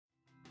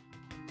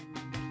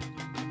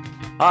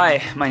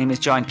Hi, my name is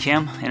John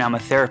Kim, and I'm a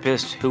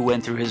therapist who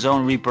went through his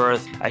own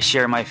rebirth. I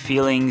share my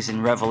feelings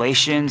and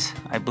revelations.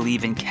 I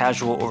believe in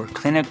casual over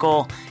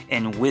clinical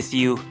and with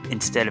you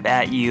instead of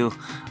at you.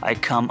 I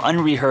come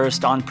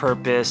unrehearsed on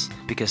purpose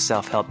because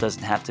self-help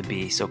doesn't have to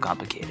be so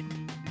complicated.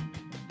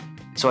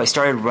 So I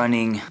started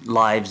running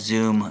live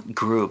Zoom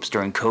groups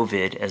during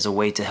COVID as a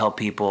way to help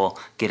people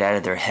get out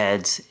of their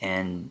heads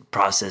and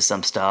process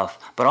some stuff,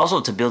 but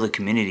also to build a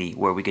community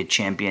where we could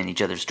champion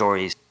each other's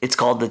stories. It's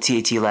called the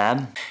TAT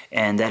Lab,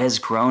 and that has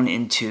grown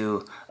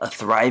into a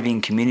thriving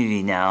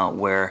community now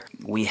where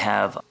we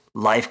have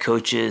life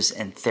coaches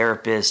and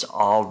therapists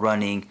all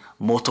running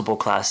multiple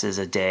classes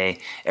a day,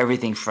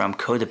 everything from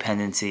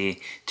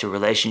codependency to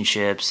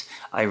relationships.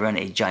 I run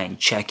a giant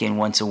check-in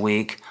once a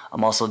week.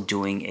 I'm also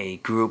doing a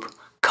group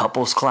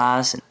couples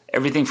class,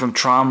 everything from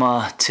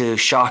trauma to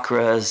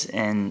chakras,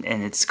 and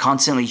it's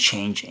constantly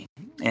changing.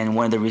 And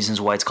one of the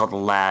reasons why it's called the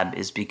lab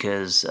is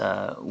because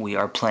we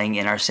are playing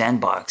in our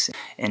sandbox.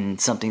 And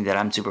something that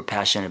I'm super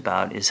passionate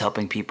about is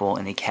helping people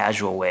in a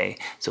casual way.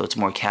 So it's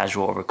more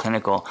casual over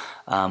clinical.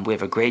 We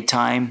have a great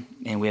time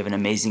and we have an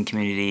amazing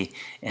community.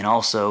 And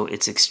also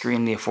it's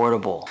extremely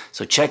affordable.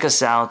 So check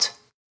us out.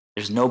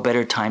 There's no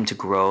better time to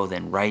grow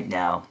than right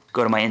now.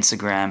 Go to my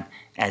Instagram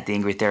at The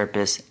Angry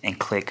Therapist and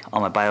click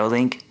on my bio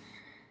link,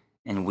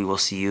 and we will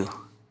see you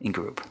in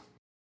group.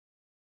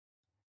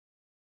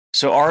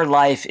 So our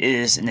life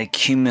is an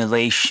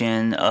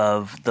accumulation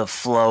of the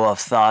flow of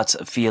thoughts,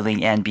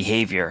 feeling, and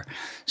behavior.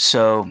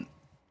 So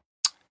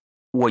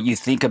what you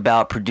think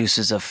about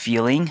produces a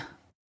feeling,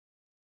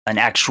 an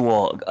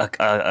actual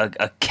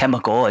a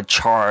chemical, a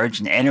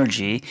charge, an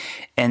energy,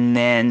 and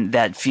then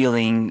that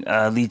feeling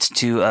leads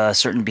to a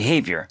certain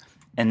behavior.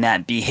 And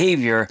that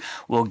behavior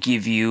will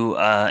give you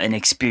an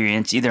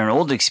experience, either an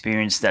old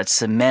experience that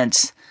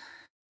cements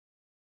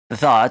the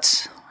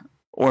thoughts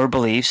or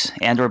beliefs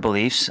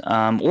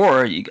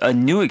or a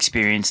new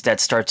experience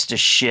that starts to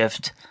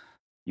shift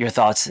your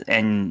thoughts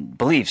and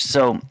beliefs.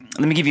 So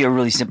let me give you a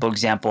really simple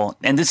example.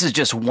 And this is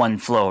just one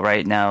flow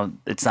right now.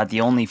 It's not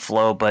the only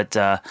flow, but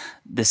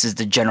this is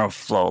the general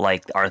flow.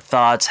 Like our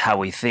thoughts, how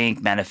we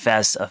think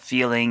manifests a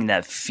feeling,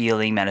 that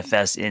feeling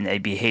manifests in a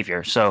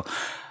behavior. So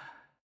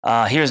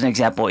here's an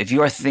example. If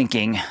you are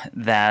thinking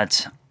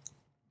that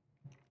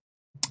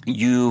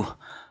you,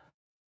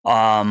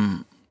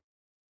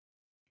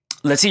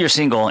 let's say you're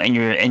single and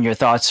your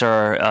thoughts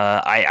are,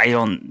 I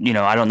don't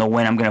know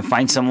when I'm going to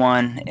find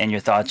someone, and your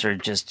thoughts are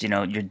just,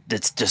 you're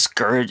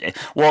discouraged.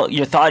 Well,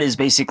 your thought is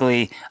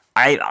basically,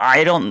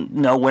 I don't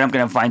know when I'm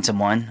going to find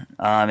someone,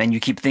 and you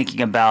keep thinking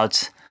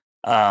about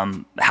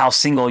how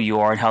single you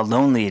are and how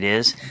lonely it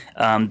is.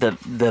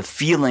 The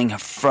feeling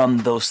from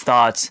those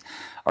thoughts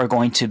are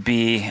going to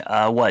be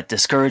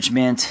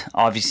discouragement,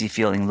 obviously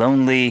feeling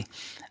lonely.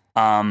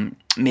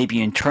 Maybe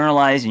you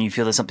internalize and you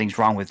feel that something's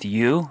wrong with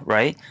you,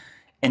 right?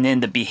 And then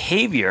the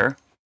behavior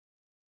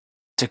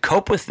to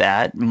cope with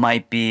that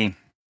might be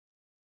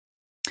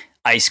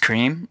ice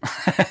cream.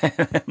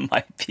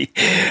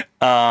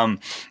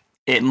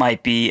 It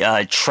might be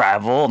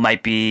travel. It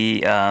might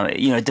be,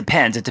 it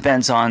depends. It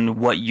depends on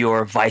what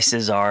your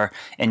vices are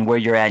and where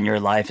you're at in your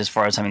life as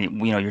far as,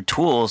 your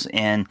tools,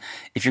 and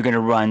if you're going to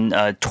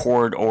run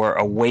toward or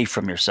away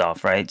from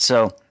yourself, right?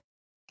 So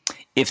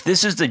if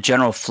this is the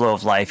general flow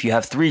of life, you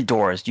have three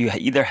doors. You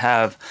either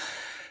have,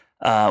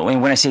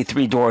 when I say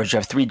three doors, you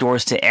have three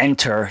doors to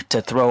enter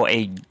to throw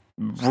a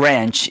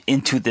wrench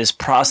into this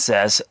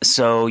process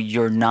so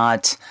you're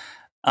not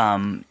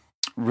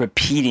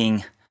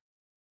repeating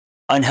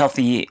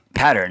unhealthy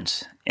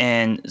patterns.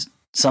 And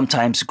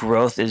sometimes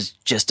growth is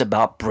just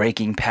about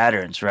breaking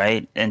patterns,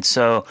 right? And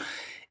so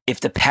if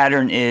the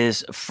pattern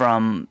is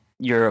from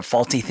your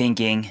faulty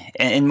thinking,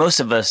 and most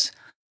of us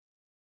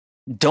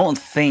don't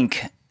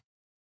think,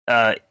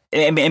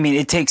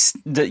 it takes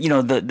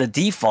the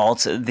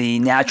default, the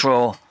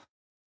natural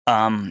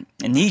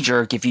knee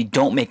jerk, if you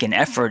don't make an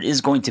effort,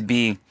 is going to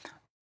be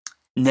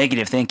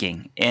negative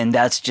thinking. And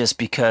that's just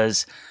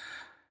because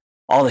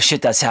all the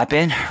shit that's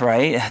happened,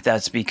 right?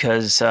 That's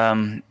because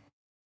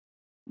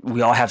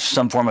we all have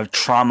some form of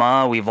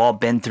trauma. We've all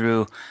been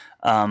through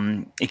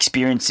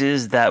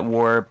experiences that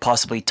were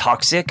possibly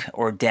toxic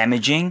or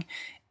damaging.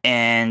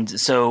 And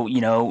so,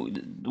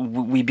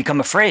 we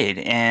become afraid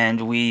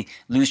and we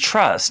lose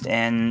trust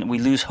and we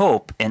lose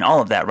hope and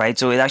all of that, right?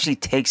 So it actually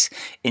takes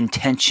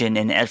intention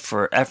and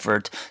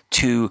effort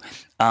to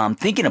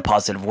think in a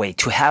positive way,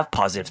 to have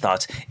positive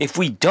thoughts. If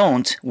we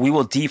don't, we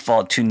will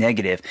default to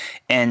negative.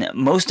 And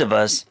most of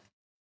us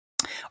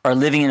are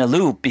living in a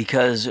loop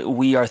because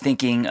we are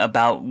thinking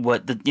about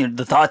what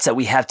the thoughts that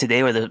we have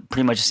today are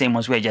pretty much the same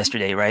ones we had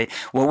yesterday, right?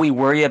 What we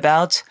worry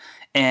about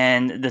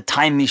and the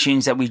time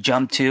machines that we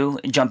jump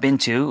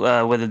into,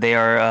 whether they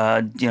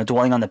are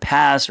dwelling on the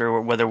past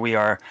or whether we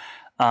are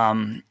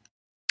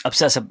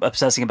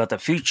obsessing about the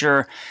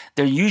future,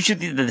 they're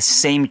usually the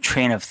same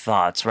train of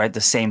thoughts, right? The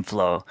same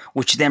flow,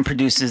 which then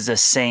produces the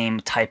same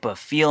type of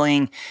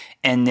feeling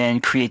and then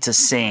creates the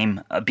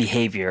same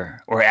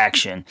behavior or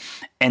action.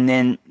 And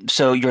then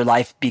so your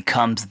life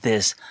becomes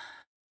this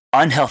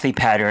unhealthy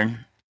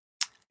pattern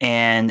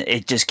and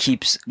it just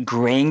keeps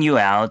graying you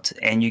out,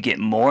 and you get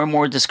more and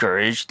more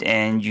discouraged,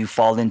 and you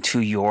fall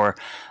into your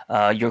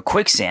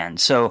quicksand.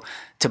 So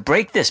to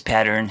break this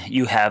pattern,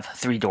 you have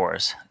 3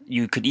 doors.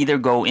 You could either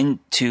go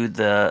into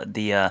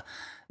the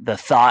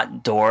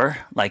thought door,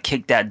 like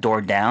kick that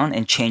door down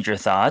and change your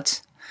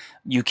thoughts.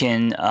 You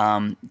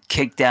can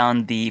kick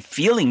down the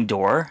feeling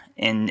door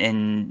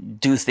and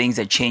do things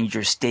that change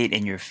your state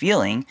and your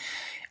feeling.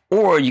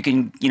 Or you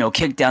can,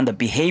 kick down the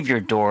behavior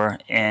door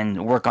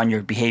and work on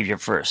your behavior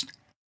first.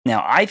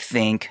 Now, I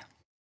think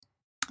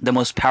the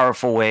most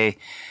powerful way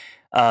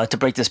to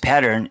break this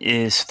pattern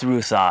is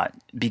through thought,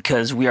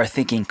 because we are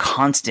thinking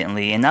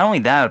constantly. And not only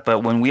that, but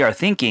when we are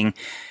thinking,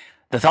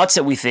 the thoughts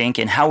that we think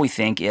and how we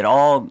think, it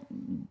all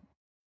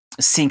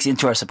sinks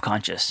into our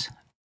subconscious.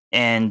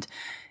 And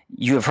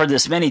you have heard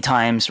this many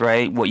times,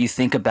 right? What you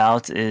think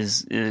about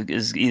is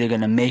either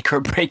going to make or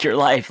break your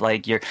life.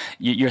 Like your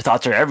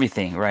thoughts are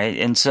everything, right?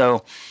 And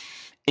so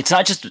it's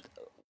not just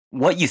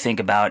what you think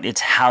about,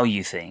 it's how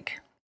you think.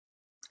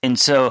 And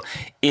so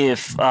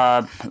if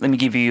let me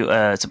give you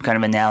some kind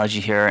of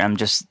analogy here. I'm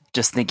just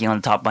thinking on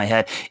the top of my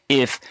head.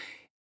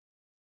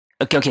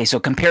 So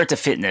compare it to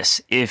fitness.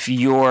 If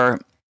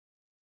your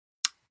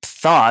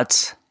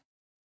thoughts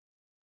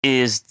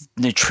is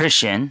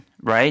nutrition,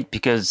 right?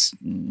 Because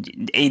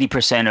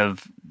 80%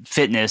 of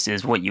fitness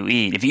is what you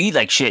eat. If you eat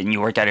like shit and you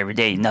work out every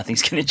day,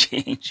 nothing's going to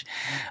change.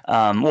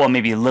 Well,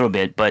 maybe a little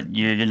bit, but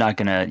you're not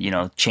going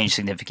to, change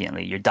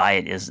significantly. Your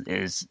diet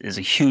is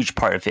a huge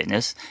part of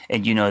fitness,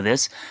 and you know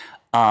this.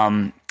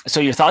 So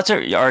your thoughts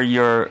are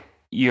your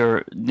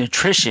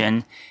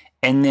nutrition,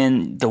 and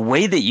then the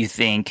way that you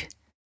think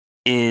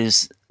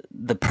is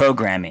the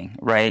programming,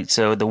 right?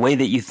 So the way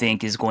that you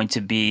think is going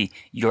to be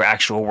your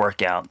actual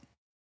workout.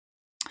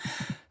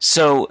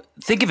 So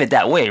think of it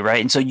that way, right?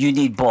 And so you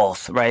need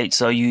both, right?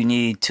 So you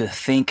need to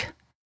think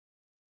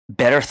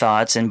better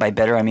thoughts, and by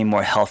better I mean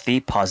more healthy,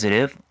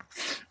 positive.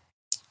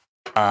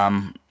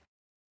 And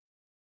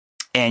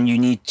you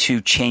need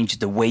to change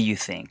the way you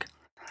think.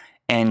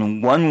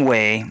 And one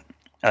way,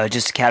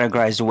 just to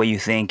categorize the way you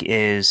think,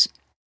 is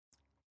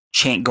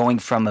going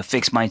from a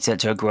fixed mindset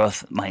to a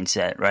growth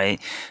mindset,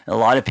 right? A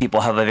lot of people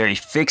have a very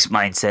fixed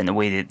mindset in the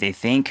way that they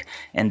think,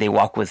 and they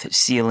walk with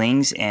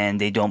ceilings, and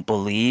they don't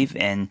believe,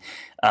 and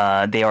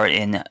they are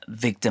in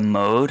victim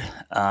mode.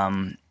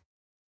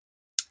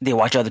 They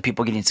watch other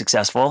people getting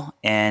successful,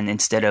 and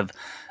instead of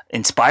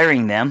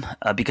inspiring them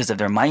because of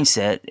their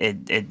mindset,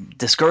 it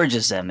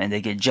discourages them, and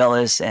they get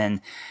jealous, and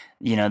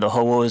the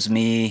whole woe is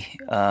me,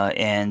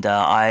 and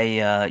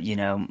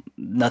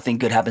nothing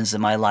good happens in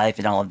my life,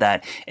 and all of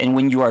that. And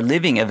when you are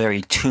living a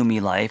very to-me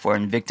life, or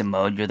in victim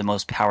mode, you're the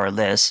most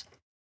powerless.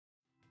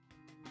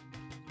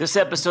 This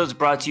episode is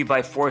brought to you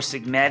by Four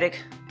Sigmatic.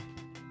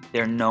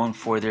 They're known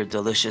for their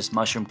delicious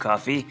mushroom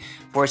coffee.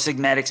 Four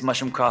Sigmatic's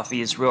mushroom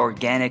coffee is real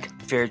organic,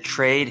 fair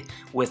trade,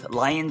 with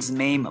lion's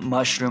mane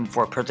mushroom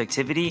for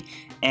productivity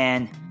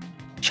and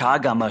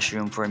chaga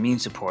mushroom for immune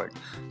support.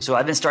 So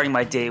I've been starting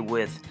my day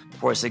with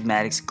Four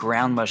Sigmatic's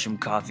ground mushroom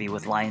coffee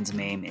with lion's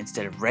mane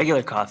instead of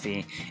regular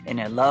coffee, and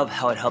I love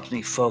how it helps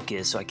me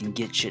focus so I can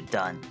get shit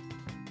done.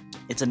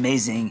 It's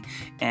amazing,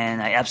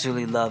 and I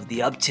absolutely love the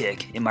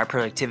uptick in my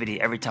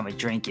productivity every time I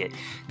drink it.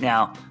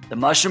 Now, the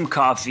mushroom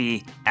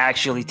coffee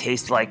actually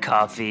tastes like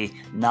coffee,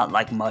 not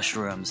like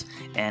mushrooms.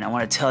 And I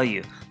want to tell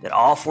you that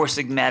all Four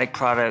Sigmatic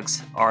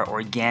products are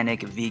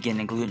organic, vegan,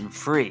 and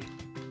gluten-free.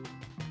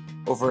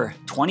 Over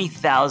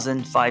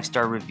 20,000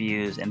 5-star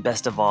reviews, and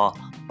best of all,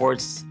 Four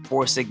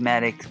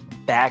Sigmatic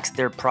backs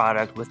their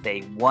product with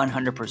a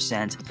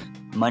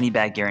 100%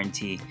 money-back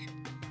guarantee.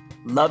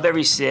 Love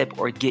every sip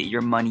or get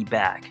your money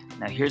back.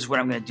 Now here's what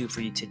I'm going to do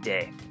for you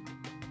today.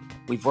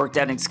 We've worked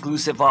out an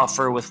exclusive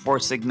offer with Four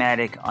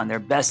Sigmatic on their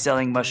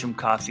best-selling mushroom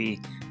coffee,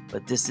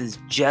 but this is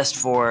just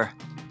for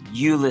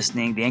you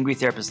listening, the Angry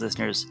Therapist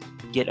listeners.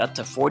 Get up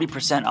to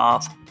 40%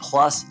 off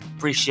plus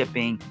free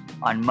shipping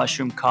on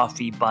mushroom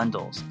coffee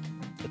bundles.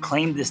 To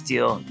claim this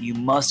deal, you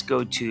must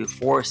go to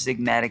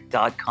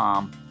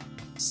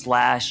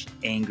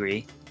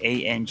foursigmatic.com/angry,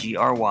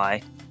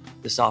 ANGRY.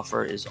 This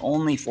offer is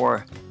only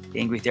for the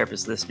Angry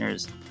Therapist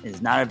listeners. It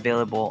is not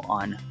available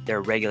on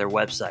their regular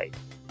website.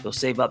 You'll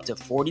save up to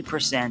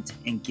 40%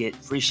 and get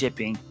free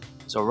shipping.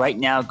 So right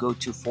now, go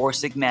to Four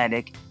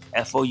Sigmatic,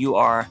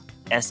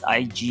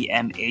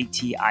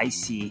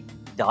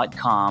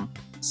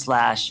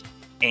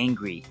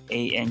 FOURSIGMATIC.com/angry,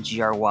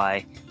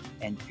 ANGRY,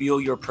 and fuel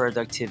your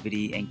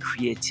productivity and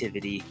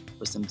creativity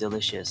with some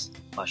delicious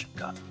mushroom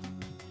coffee.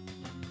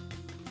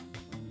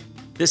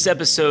 This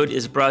episode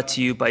is brought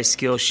to you by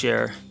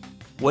Skillshare.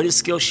 What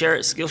is Skillshare?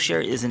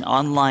 Skillshare is an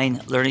online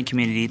learning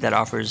community that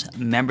offers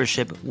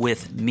membership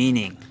with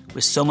meaning,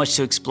 with so much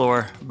to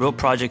explore, real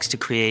projects to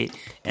create,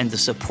 and the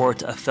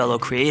support of fellow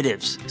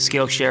creatives.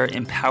 Skillshare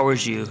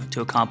empowers you to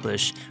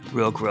accomplish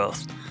real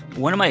growth.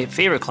 One of my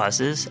favorite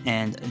classes,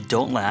 and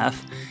don't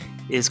laugh,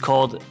 is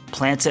called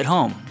Plants at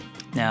Home.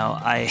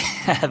 Now, I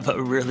have a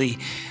really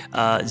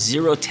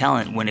zero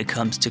talent when it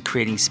comes to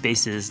creating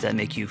spaces that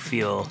make you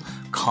feel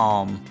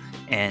calm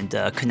and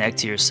connect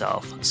to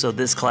yourself. So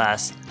this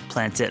class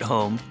Plants at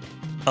Home,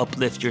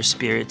 Uplift Your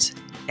Spirits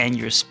and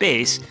Your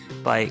Space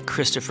by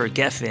Christopher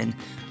Geffen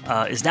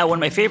is now one of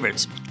my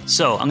favorites.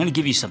 So I'm going to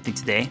give you something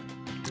today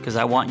because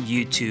I want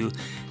you to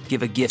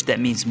give a gift that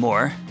means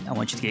more. I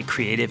want you to get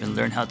creative and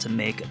learn how to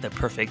make the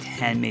perfect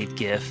handmade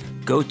gift.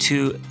 Go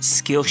to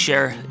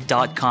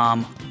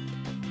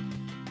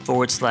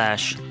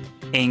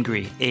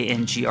Skillshare.com/angry,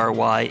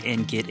 ANGRY,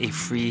 and get a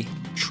free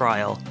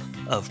trial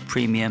of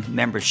premium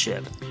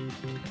membership.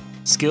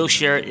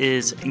 Skillshare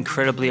is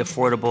incredibly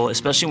affordable,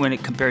 especially when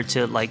it compared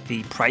to like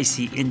the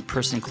pricey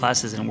in-person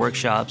classes and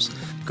workshops.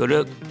 Go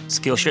to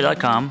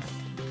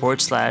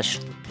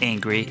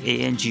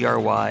Skillshare.com/angry,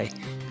 ANGRY,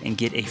 and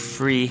get a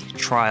free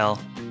trial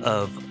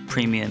of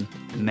premium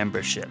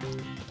membership.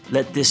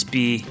 Let this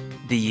be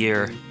the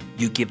year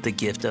you give the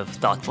gift of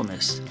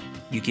thoughtfulness.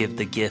 You give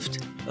the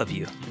gift of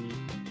you.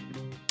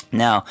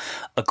 Now,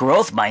 a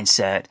growth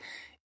mindset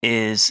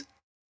is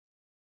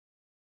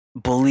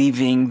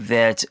believing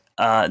that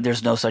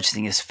there's no such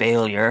thing as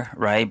failure,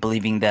 right?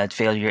 Believing that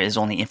failure is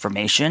only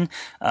information,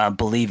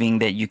 believing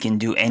that you can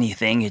do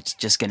anything, it's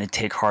just going to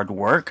take hard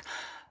work.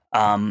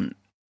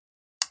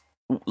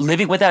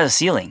 Living without a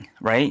ceiling,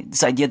 right?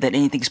 This idea that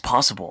anything's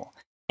possible.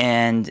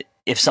 And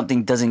if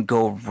something doesn't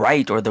go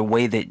right or the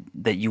way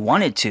that you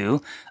want it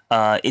to,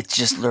 it's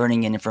just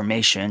learning and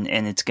information,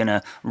 and it's going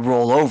to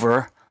roll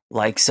over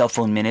like cell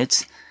phone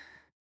minutes.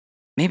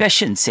 Maybe I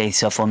shouldn't say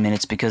cell phone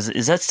minutes because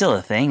is that still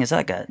a thing? That's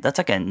like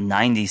a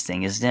 90s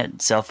thing, isn't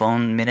it? Cell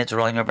phone minutes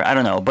rolling over? I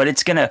don't know. But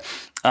it's going to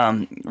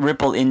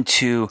ripple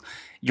into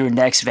your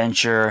next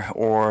venture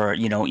or,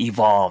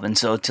 evolve. And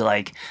so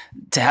to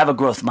have a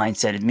growth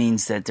mindset, it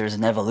means that there's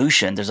an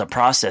evolution, there's a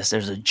process,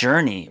 there's a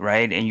journey,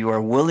 right? And you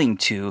are willing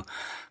to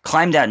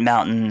climb that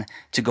mountain,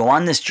 to go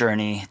on this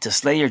journey, to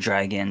slay your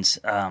dragons.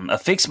 A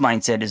fixed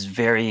mindset is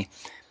very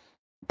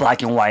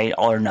black and white,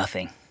 all or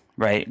nothing,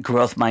 right?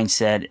 Growth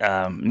mindset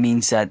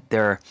means that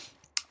there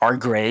are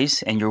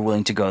grays and you're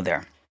willing to go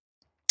there.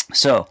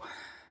 So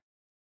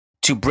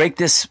to break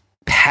this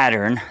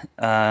pattern,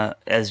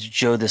 as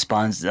Joe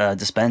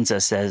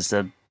Dispenza says,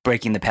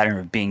 breaking the pattern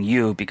of being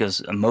you,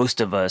 because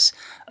most of us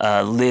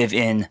live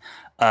in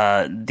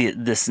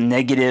this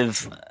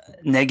negative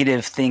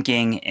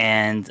thinking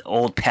and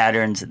old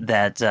patterns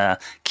that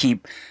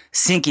keep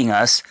sinking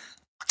us.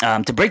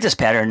 To break this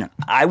pattern,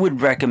 I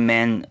would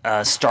recommend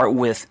start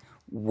with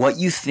what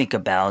you think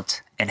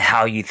about and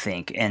how you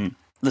think. And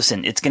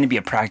listen, it's going to be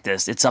a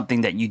practice. It's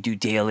something that you do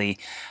daily.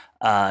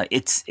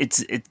 It's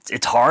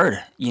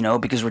hard,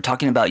 because we're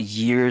talking about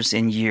years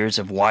and years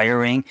of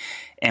wiring,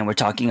 and we're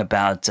talking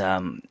about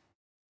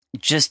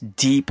just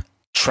deep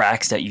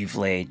tracks that you've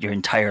laid your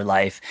entire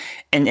life,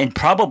 and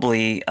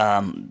probably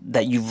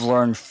that you've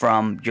learned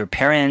from your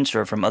parents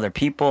or from other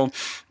people.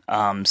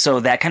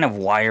 So that kind of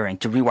wiring,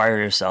 to rewire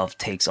yourself,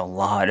 takes a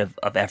lot of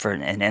effort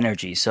and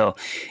energy. So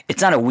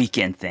it's not a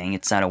weekend thing.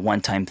 It's not a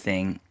one-time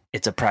thing.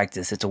 It's a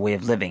practice. It's a way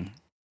of living.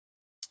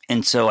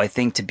 And so I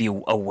think to be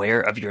aware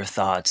of your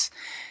thoughts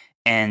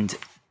and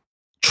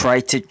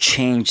try to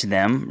change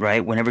them,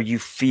 right? Whenever you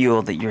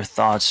feel that your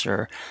thoughts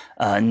are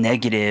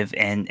negative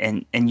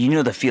and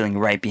the feeling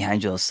right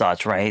behind those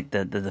thoughts, right?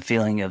 The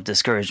feeling of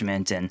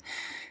discouragement and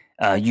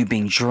you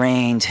being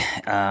drained,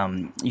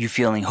 you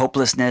feeling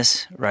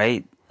hopelessness,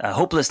 right?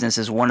 Hopelessness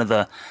is one of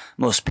the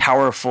most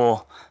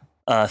powerful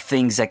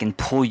things that can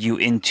pull you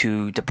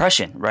into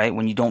depression, right?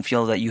 When you don't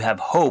feel that you have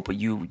hope,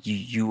 you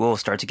will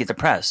start to get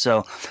depressed.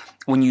 So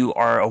when you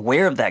are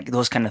aware of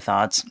those kind of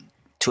thoughts,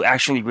 to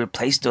actually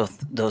replace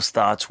those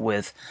thoughts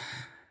with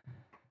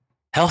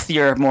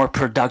healthier, more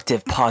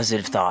productive,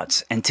 positive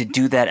thoughts, and to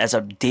do that as a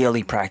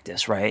daily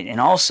practice, right?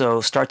 And also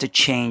start to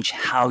change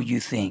how you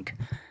think,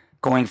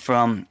 going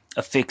from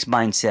a fixed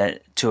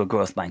mindset to a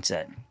growth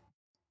mindset.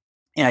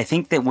 And I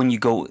think that when you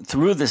go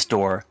through this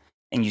door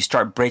and you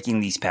start breaking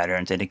these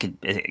patterns, and it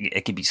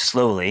could be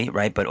slowly,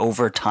 right? But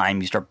over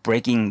time, you start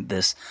breaking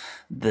this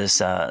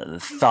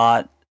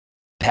thought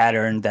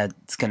pattern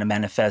that's going to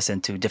manifest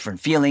into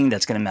different feeling,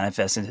 that's going to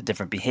manifest into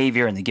different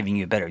behavior, and then giving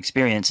you a better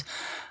experience.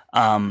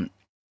 Then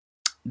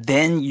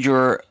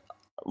your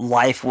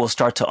life will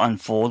start to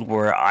unfold,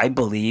 where I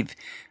believe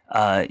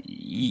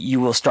you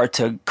will start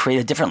to create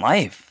a different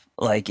life.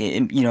 Like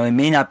it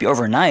may not be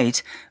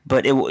overnight,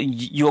 but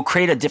you'll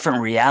create a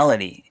different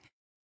reality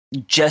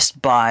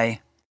just by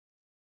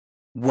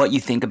what you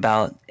think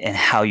about and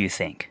how you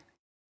think.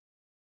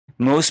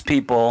 Most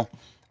people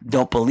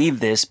don't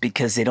believe this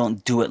because they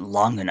don't do it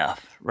long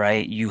enough,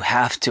 right? You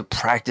have to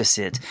practice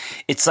it.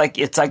 It's like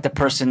the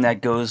person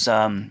that goes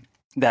that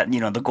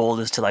the goal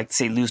is to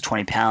say lose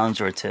 20 pounds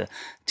or to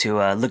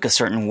look a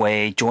certain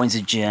way, joins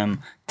a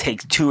gym,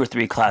 takes 2 or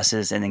 3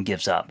 classes, and then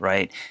gives up,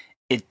 right?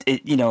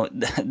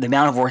 The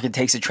amount of work it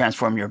takes to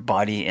transform your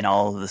body and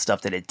all of the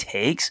stuff that it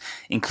takes,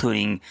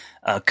 including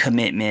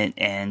commitment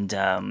and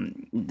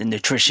the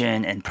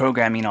nutrition and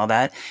programming and all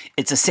that,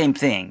 it's the same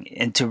thing.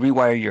 And to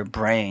rewire your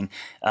brain,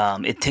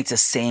 it takes the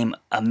same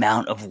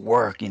amount of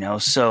work,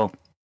 So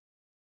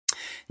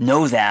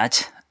know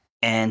that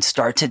and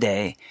start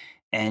today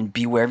and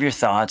be aware of your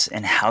thoughts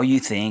and how you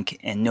think,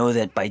 and know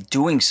that by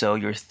doing so,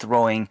 you're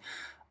throwing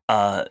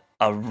a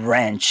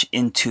wrench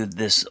into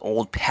this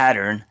old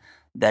pattern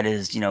that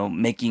is,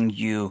 making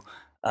you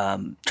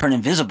turn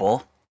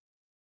invisible.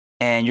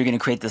 And you're going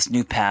to create this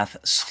new path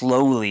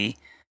slowly.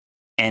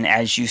 And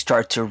as you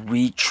start to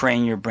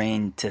retrain your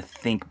brain to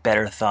think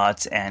better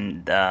thoughts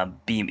and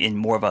be in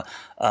more of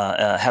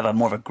have a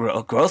more of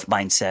a growth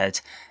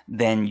mindset,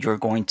 then you're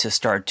going to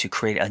start to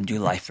create a new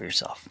life for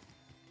yourself.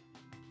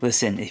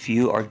 Listen, if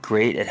you are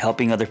great at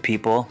helping other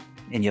people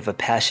and you have a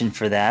passion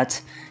for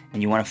that,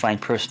 and you want to find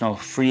personal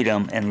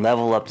freedom and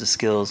level up the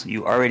skills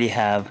you already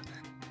have,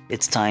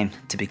 it's time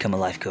to become a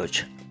life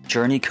coach.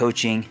 Journey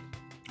Coaching.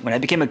 When I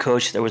became a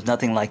coach, there was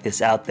nothing like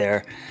this out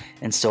there.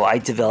 And so I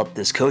developed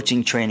this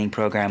coaching training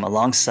program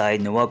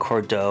alongside Noel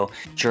Cordeaux,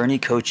 Journey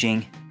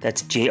Coaching.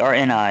 That's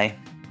JRNI.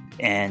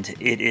 And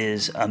it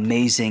is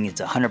amazing. It's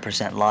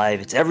 100%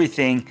 live. It's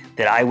everything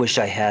that I wish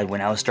I had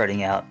when I was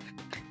starting out.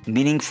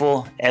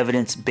 Meaningful,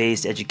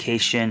 evidence-based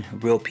education,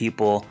 real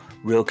people,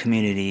 real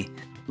community,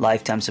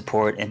 lifetime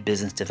support and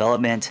business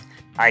development,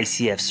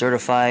 ICF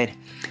certified.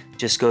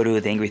 Just go to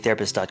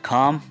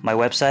theangrytherapist.com, my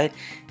website,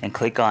 and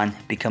click on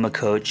Become a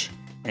Coach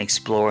and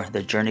explore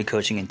the Journey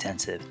Coaching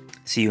Intensive.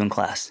 See you in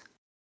class.